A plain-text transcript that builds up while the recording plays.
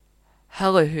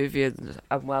Hello Whovians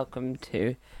and welcome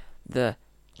to the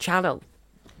channel.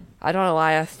 I don't know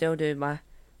why I still do my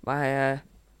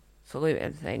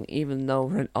saluting thing even though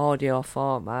we're in audio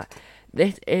format.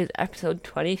 This is episode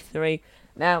 23.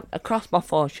 Now, across my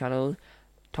 4 channels,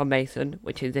 Tom Mason,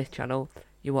 which is this channel,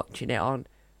 you're watching it on,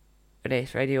 and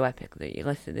it's Radio Epic that you're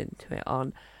listening to it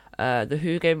on, The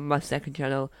Who Game, my 2nd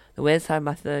channel, The Weird Side,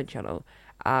 my 3rd channel,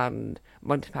 and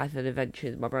Monty Python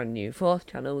Adventures, my brand new 4th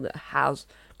channel that has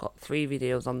got 3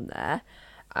 videos on there.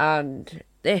 And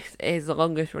this is the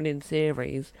longest running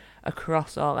series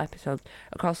across all episodes,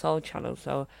 across all channels.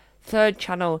 So 3rd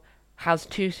channel has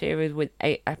 2 series with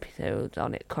 8 episodes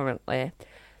on it currently.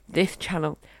 This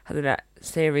channel has a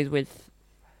series with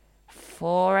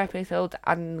 4 episodes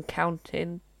and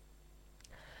counting.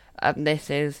 And this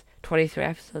is 23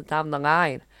 episodes down the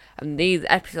line. And these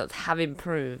episodes have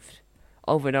improved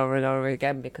over and over and over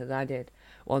again because I did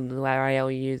ones where I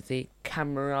only used the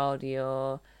camera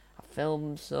audio, I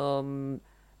filmed some,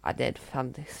 I did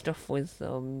fancy stuff with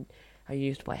some, I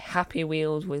used my Happy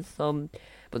Wheels with some,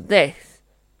 but this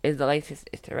is the latest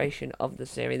iteration of the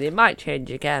series. It might change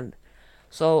again.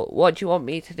 So what do you want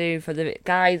me to do for the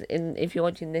guys? If you're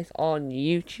watching this on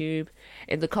YouTube,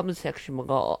 in the comment section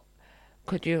below,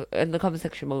 could you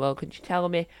tell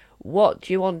me what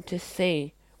do you want to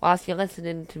see whilst you're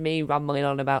listening to me rambling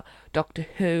on about Doctor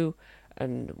Who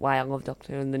and why I love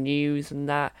Doctor Who and the news and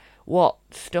that? What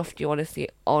stuff do you want to see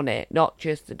on it? Not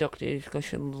just the Doctor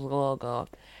Discussions logo.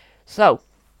 So,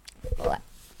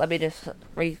 let me just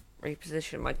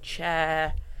reposition my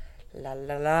chair.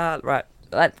 Right,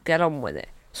 let's get on with it.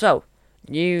 So,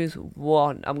 news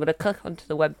 1. I'm going to click onto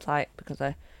the website because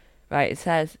it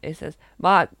says,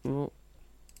 Mark,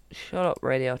 shut up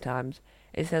Radio Times.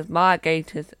 It says Mark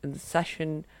Gatiss and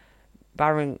Session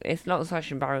Baron. It's not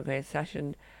Session Baron, it's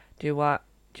Session Duin,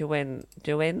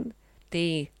 Dhawan.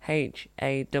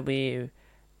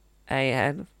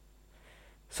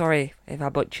 Sorry if I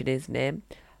butchered his name,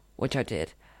 which I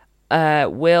did.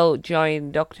 Will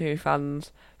join Doctor Who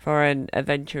fans for an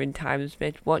adventure in time and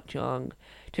space watch along.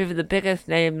 2 of the biggest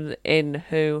names in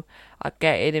Who are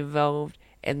getting involved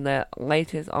in the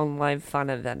latest online fan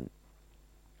event.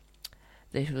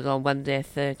 This was on Wednesday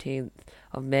 13th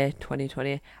of May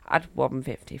 2020 at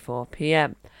 1:54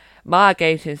 p.m. Mark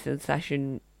Gatiss and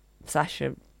Session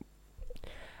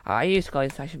I used to call him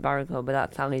Session Barnacle, but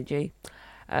that's Ali G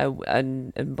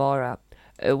and Bora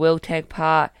will take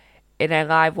part in a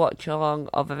live watch along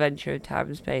of Adventure in Time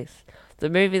and Space, the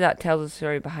movie that tells the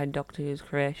story behind Doctor Who's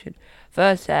creation.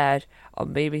 First aired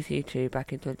on BBC Two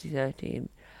back in 2013.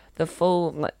 The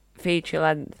full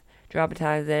feature-length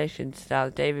dramatisation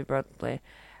stars David Bradley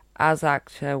as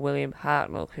actor William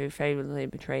Hartnell, who famously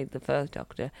portrayed the first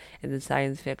Doctor in the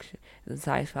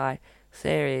sci-fi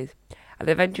series. An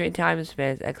Adventure in Time and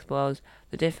Space explores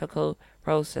the difficult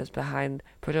process behind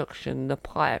production, the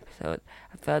plot episode,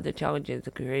 and further challenges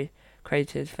the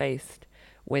creators faced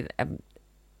with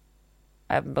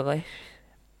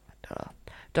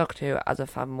Doctor Who as a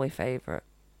family favourite.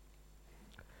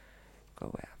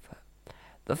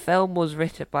 The film was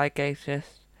written by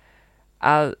Gatiss,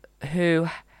 who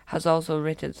has also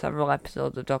written several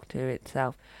episodes of Doctor Who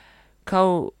itself.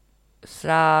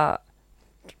 Co-star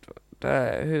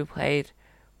who played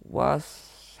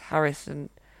was Harrison,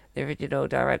 the original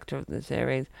director of the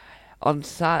series. On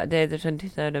Saturday the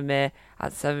 23rd of May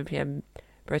at 7 p.m.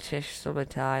 British Summer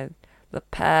Time, the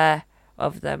pair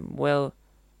of them will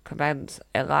commence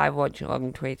a live watch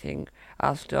along, tweeting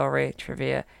our story,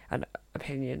 trivia and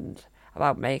opinions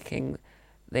about making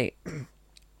the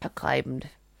acclaimed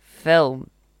film.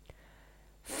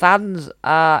 Fans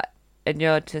are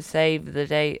inured to save the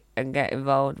date and get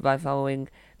involved by following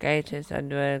Gatiss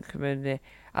and the community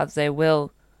as they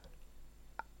will,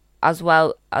 as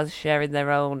well as sharing their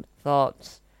own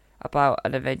thoughts about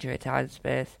An Adventure in Time and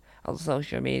Space on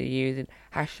social media using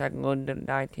hashtag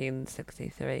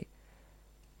London1963.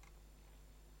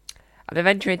 An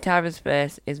Adventure in Time and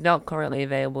Space is not currently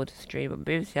available to stream on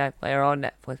BBC iPlayer or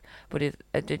Netflix, but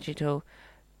a digital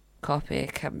copy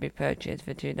can be purchased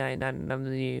for $2.99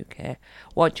 in the UK.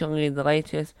 Watch only the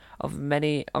latest of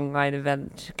many online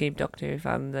events to keep Doctor Who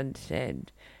fans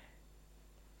entertained.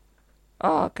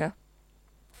 Oh, okay.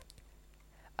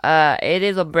 It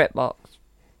is on BritBox.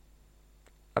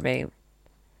 I mean,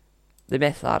 they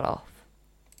missed that off.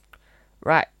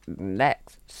 Right,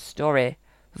 next story.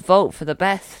 Vote for the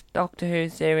best Doctor Who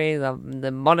series of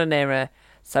the modern era.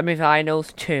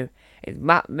 Semi-finals 2 is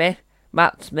Matt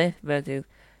Smith versus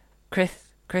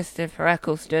Christopher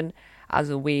Eccleston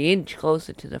as we inch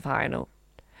closer to the final.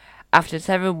 After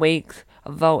 7 weeks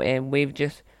of voting, we've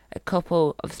just a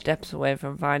couple of steps away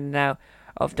from finding out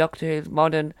of Doctor Who's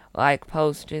modern, like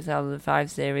post-2005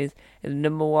 series, is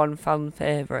number one fan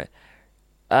favourite.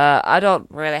 I don't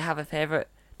really have a favourite.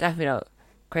 Definitely not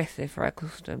Christopher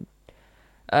Eccleston.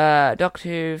 Doctor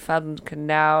Who fans can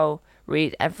now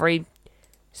read every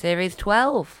Series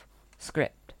 12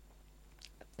 script.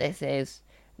 This is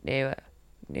new.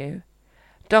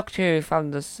 Doctor Who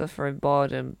fans are suffering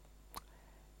boredom.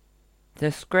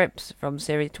 The scripts from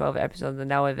Series 12 episodes are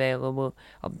now available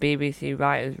on BBC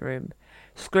Writers' Room.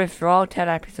 Scripts for all 10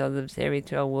 episodes of Series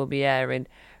 12 will be airing,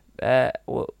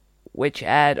 which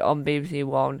aired on BBC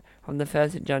One from the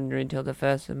 1st of January until the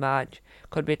 1st of March,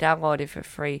 could be downloaded for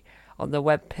free on the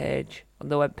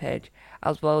webpage,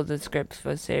 as well as the scripts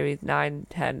for Series 9,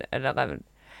 10 and 11.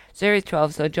 Series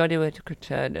 12 saw Jodie Whittaker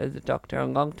return as the Doctor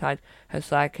alongside her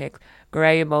sidekicks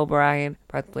Graham O'Brien,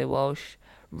 Bradley Walsh,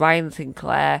 Ryan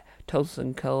Sinclair,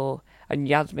 Tulson Cole, and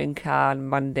Yasmin Khan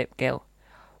Mandip Gill,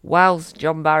 whilst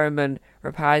John Barrowman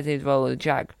reprised his role as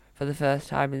Jack for the first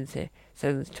time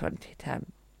since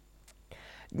 2010.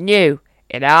 New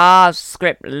in our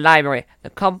script library, the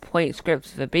complete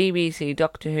scripts for BBC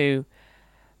Doctor Who.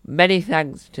 Many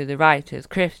thanks to the writers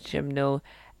Chris Chibnall,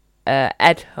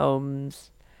 Ed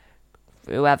Holmes,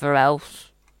 whoever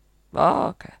else. Oh,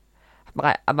 okay.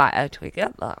 I might actually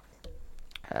get that.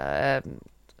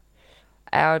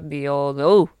 And the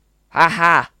old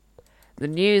haha, the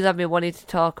news I've been wanting to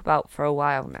talk about for a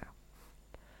while now.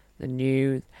 The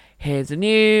news. Here's the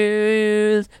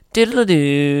news.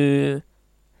 Diddle-a-doo.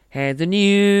 Here's the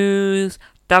news.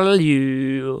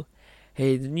 Diddle-a-doo.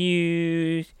 Here's the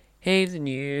news. Here's the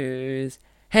news.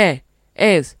 Here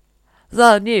is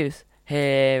the news.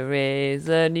 Here is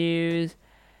the news.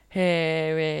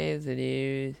 Here is the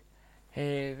news.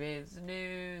 Here is the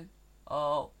news.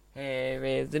 Oh, here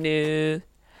is the news.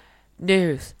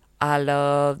 News. I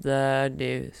love the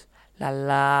news. La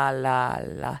la la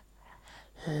la.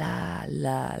 La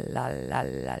la la la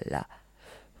la la.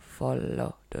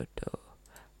 Follow do do.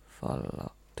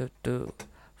 Follow do do.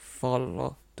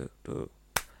 Follow do do.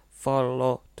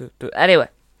 Follow do do. Anyway,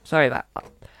 sorry about that.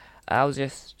 I was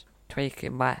just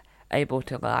tweaking my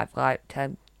Ableton Live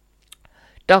 10.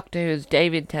 Doctor Who's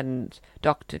David Tennant's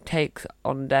Doctor takes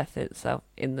on death itself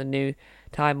in the new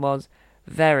Time Wars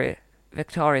very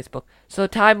Victorious book. So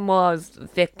Time Wars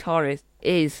Victorious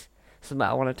is something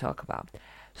I want to talk about.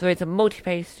 So it's a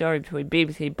multi-page story between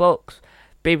BBC Books,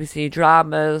 BBC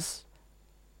Dramas,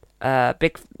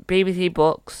 BBC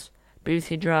Books,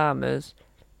 BBC Dramas,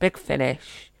 Big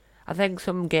Finish, I think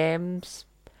some games,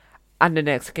 and an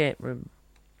escape room.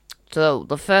 So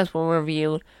the first one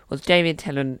revealed was David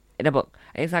Tennant in a book.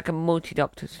 It's like a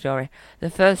multi-doctor story. The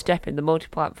first step in the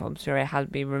multi-platform story has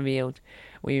been revealed.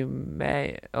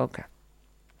 Okay.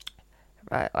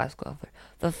 Right, let's go through.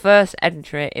 The first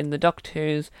entry in the Doctor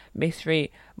Who's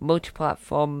mystery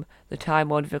multi-platform The Time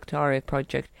Lord Victoria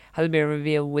project has been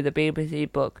revealed with a BBC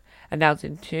book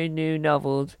announcing 2 new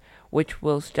novels which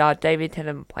will star David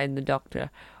Tennant playing the Doctor,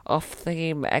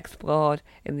 off-theme explored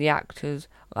in the actors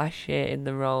last year in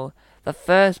the role. The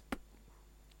first...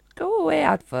 Go away,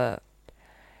 advert.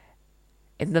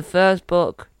 In the first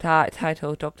book,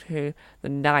 titled Doctor Who, The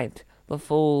Night, The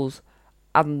Fools,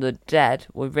 and the Dead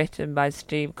were written by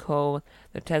Steve Cole.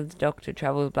 The 10th Doctor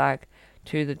travels back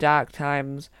to the dark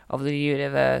times of the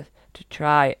universe to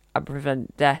try and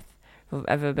prevent death from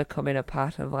ever becoming a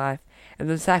part of life. In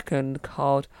the second,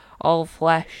 called All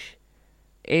Flesh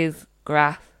is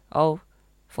Grass,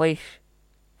 Flesh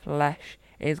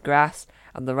is Grass,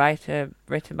 and the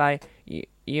written by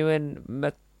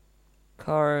Ewan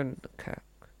McCormack.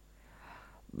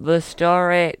 The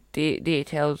story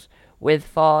details with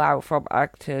fallout from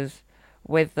actors,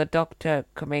 with the Doctor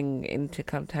coming into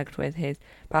contact with his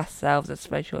past selves,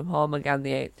 especially with home again,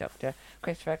 the 8th Doctor,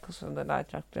 Christopher Eccleston, the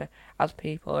 9th Doctor, as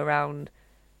people around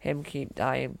him keep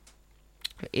dying.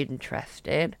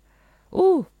 Interesting.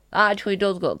 Ooh, that actually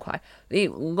does look quite... The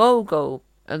logo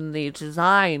and the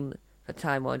design for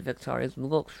Time Lord Victorious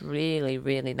looks really,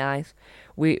 really nice.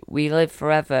 We live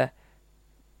forever.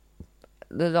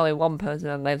 There's only one person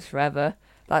that lives forever.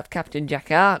 That's Captain Jack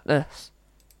Harkness.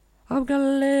 I'm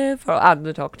gonna live for... And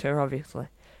the Doctor, obviously.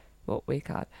 But we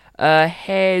can't.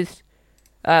 Here's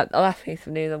the last piece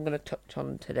of news I'm gonna touch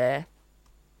on today.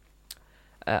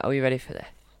 Are you ready for this?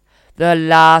 The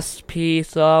last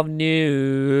piece of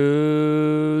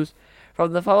news.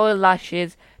 From the following last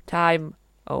year's Time...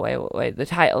 Oh, wait. The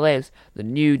title is The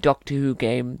New Doctor Who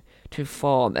Game to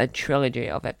form a trilogy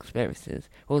of experiences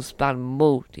will span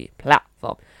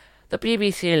multi-platform. The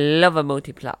BBC love a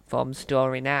multi-platform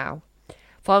story now.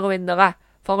 Following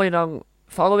on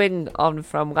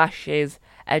from last year's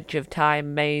Edge of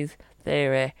Time maze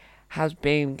theory, has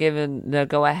been given the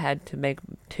go-ahead to make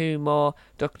 2 more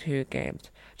Doctor Who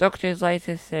games. Doctor Who's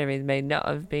latest series may not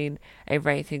have been a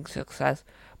rating success,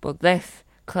 but this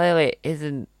clearly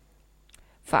isn't.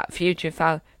 Future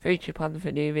plans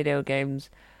for new video games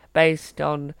based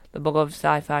on the beloved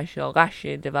sci-fi show. Last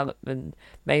year, development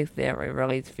May Theory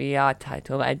released VR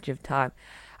title Edge of Time.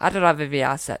 I don't have a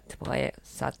VR set to play it,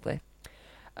 sadly.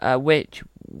 Which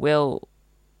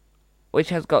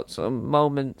has got some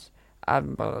moments,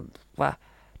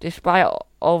 despite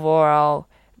overall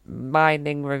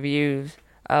mining reviews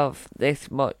of this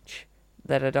much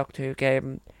that a Doctor Who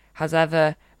game has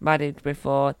ever managed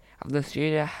before, and the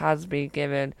studio has been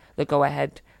given the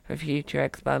go-ahead for future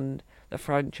expand the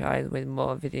franchise with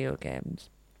more video games.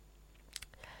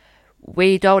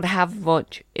 We don't have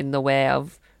much in the way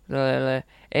of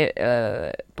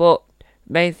but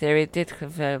Main Theory did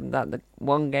confirm that the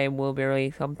one game will be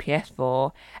released on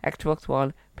PS4, Xbox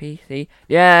One, PC,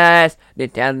 yes,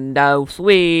 Nintendo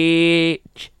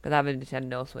Switch, because I have a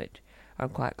Nintendo Switch. I'm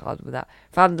quite glad with that.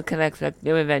 Fans can expect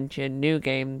new invention, new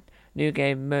game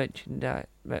merchandise,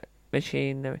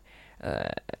 machinery.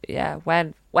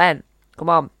 When? Come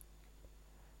on.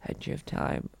 Edge of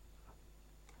Time.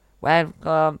 When?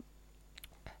 Come on.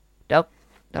 Don't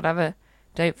have a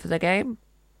date for the game?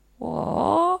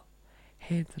 What?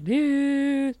 Here's the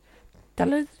news.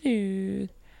 Tell us the news.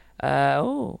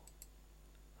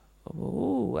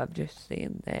 I've just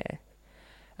seen this.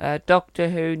 Doctor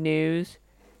Who news.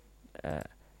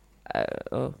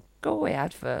 Go away,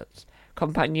 adverts.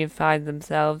 Companion find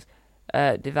themselves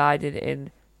divided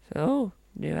in. New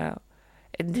out.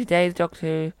 In today's Doctor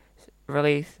Who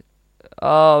release.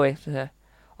 It's an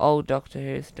old Doctor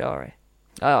Who story.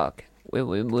 Okay. We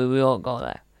won't go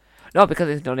there. Not because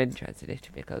it's not interested, it's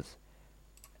because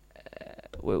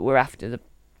we're after the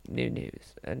new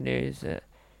news. News I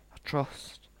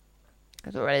trust.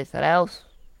 Has there anything else?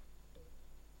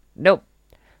 Nope.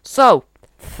 So,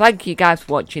 thank you guys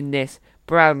for watching this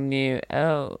brand new.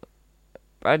 I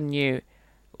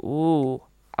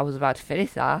was about to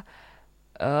finish that.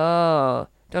 Doctor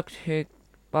Who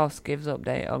Boss gives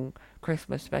update on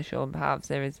Christmas special and perhaps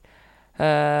there is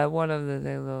one of the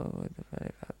things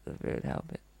the food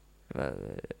help it.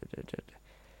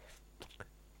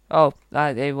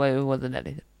 It wasn't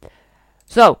anything.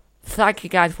 So, thank you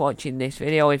guys for watching this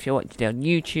video if you're watching it on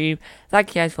YouTube. Thank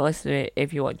you guys for listening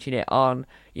if you're watching it on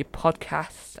your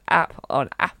podcast app on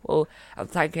Apple. And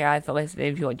thank you guys for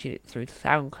listening if you're watching it through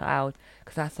SoundCloud,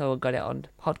 because that's how I got it on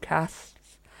podcasts.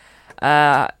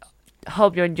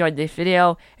 Hope you enjoyed this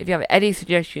video. If you have any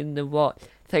suggestions of what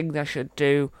things I should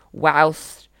do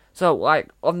whilst, so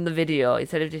like on the video,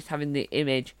 instead of just having the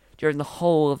image during the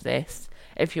whole of this,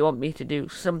 if you want me to do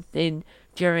something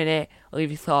during it, leave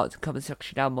your thoughts in the comment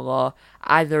section down below,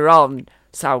 either on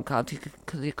SoundCloud,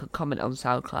 because you can comment on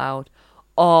SoundCloud,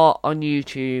 or on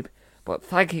YouTube. But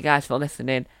thank you guys for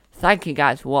listening. Thank you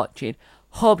guys for watching.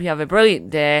 Hope you have a brilliant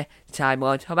day. Time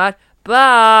on, come on.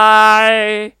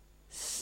 Bye.